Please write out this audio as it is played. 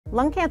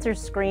Lung cancer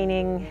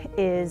screening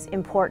is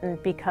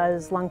important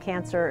because lung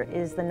cancer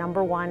is the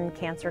 #1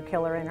 cancer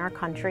killer in our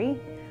country.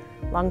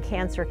 Lung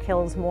cancer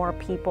kills more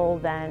people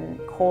than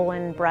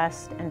colon,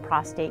 breast, and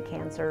prostate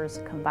cancers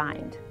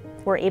combined.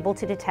 We're able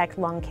to detect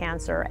lung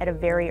cancer at a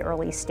very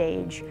early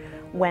stage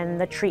when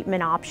the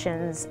treatment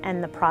options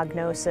and the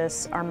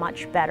prognosis are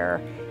much better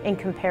in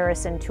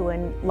comparison to a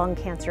lung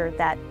cancer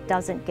that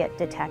doesn't get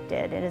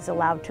detected and is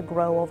allowed to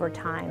grow over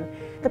time.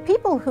 The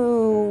people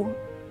who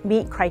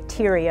meet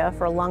criteria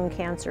for lung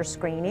cancer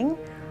screening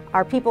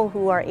are people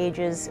who are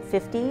ages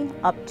 50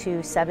 up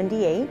to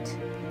 78,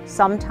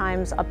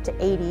 sometimes up to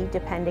 80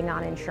 depending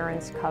on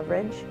insurance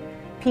coverage,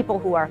 people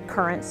who are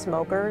current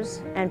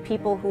smokers, and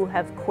people who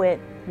have quit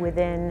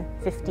within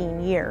 15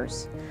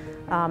 years.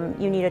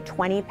 You need a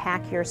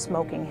 20-pack-year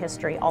smoking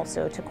history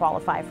also to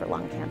qualify for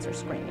lung cancer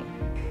screening.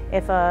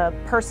 If a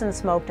person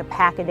smoked a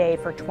pack a day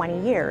for 20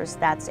 years,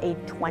 that's a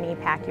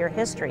 20-pack-year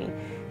history.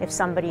 If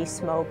somebody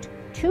smoked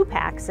 2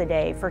 packs a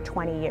day for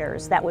 20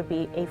 years, that would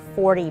be a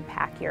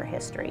 40-pack-year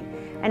history.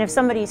 And if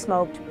somebody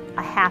smoked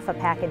a half a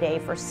pack a day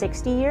for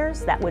 60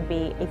 years, that would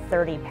be a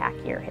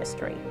 30-pack-year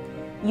history.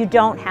 You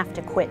don't have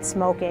to quit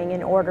smoking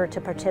in order to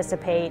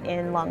participate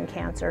in lung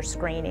cancer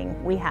screening.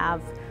 We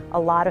have a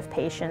lot of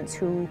patients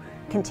who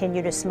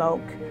continue to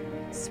smoke.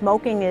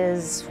 Smoking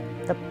is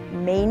the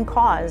main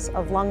cause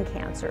of lung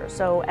cancer.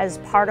 So as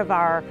part of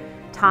our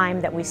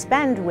time that we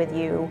spend with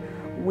you,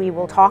 we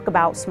will talk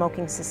about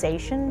smoking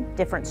cessation,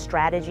 different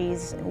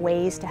strategies,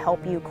 ways to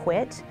help you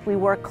quit. We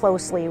work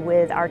closely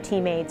with our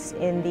teammates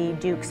in the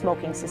Duke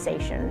Smoking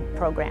Cessation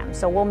program,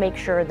 so we'll make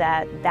sure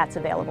that that's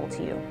available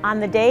to you.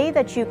 On the day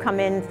that you come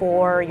in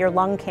for your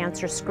lung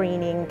cancer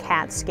screening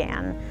CAT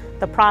scan,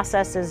 the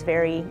process is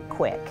very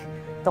quick.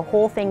 The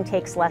whole thing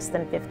takes less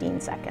than 15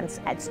 seconds.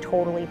 It's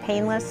totally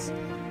painless.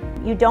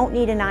 You don't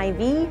need an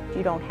IV,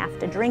 you don't have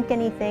to drink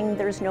anything,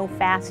 there's no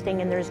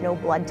fasting, and there's no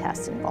blood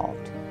tests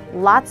involved.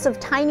 Lots of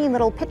tiny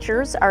little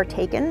pictures are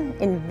taken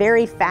in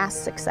very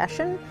fast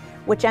succession,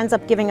 which ends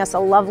up giving us a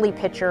lovely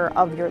picture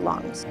of your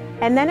lungs.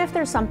 And then if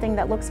there's something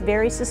that looks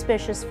very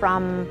suspicious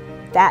from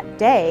that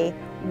day,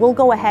 we'll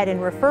go ahead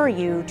and refer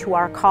you to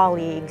our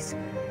colleagues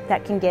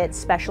that can get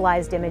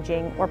specialized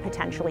imaging or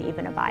potentially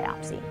even a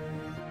biopsy.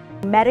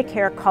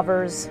 Medicare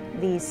covers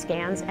these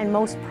scans, and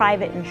most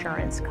private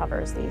insurance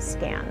covers these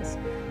scans.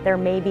 There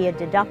may be a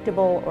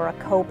deductible or a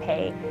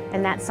copay,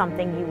 and that's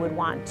something you would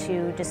want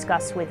to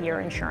discuss with your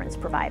insurance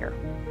provider.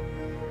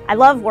 I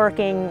love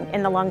working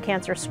in the lung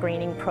cancer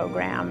screening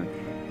program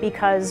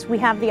because we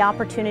have the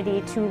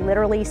opportunity to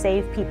literally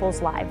save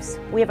people's lives.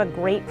 We have a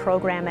great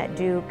program at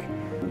Duke.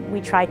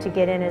 We try to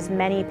get in as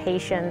many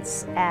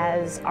patients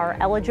as are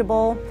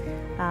eligible,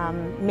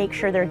 make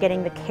sure they're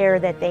getting the care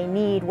that they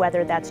need,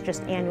 whether that's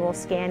just annual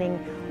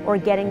scanning or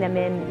getting them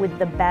in with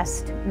the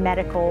best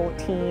medical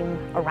team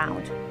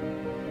around.